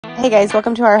Hey guys,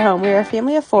 welcome to our home. We are a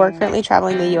family of 4 currently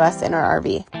traveling the U.S. in our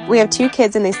RV. We have 2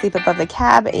 kids and they sleep above the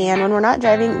cab, and when we're not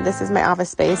driving, this is my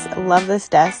office space. Love this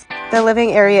desk. The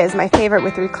living area is my favorite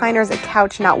with recliners, a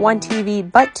couch, not 1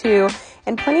 TV, but 2,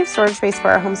 and plenty of storage space for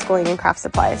our homeschooling and craft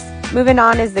supplies. Moving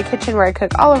on is the kitchen where I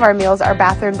cook all of our meals, our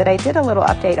bathroom that I did a little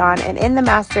update on, and in the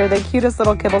master, the cutest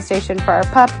little kibble station for our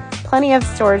pup, plenty of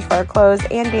storage for our clothes,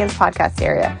 and Dan's podcast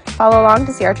area. Follow along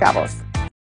to see our travels.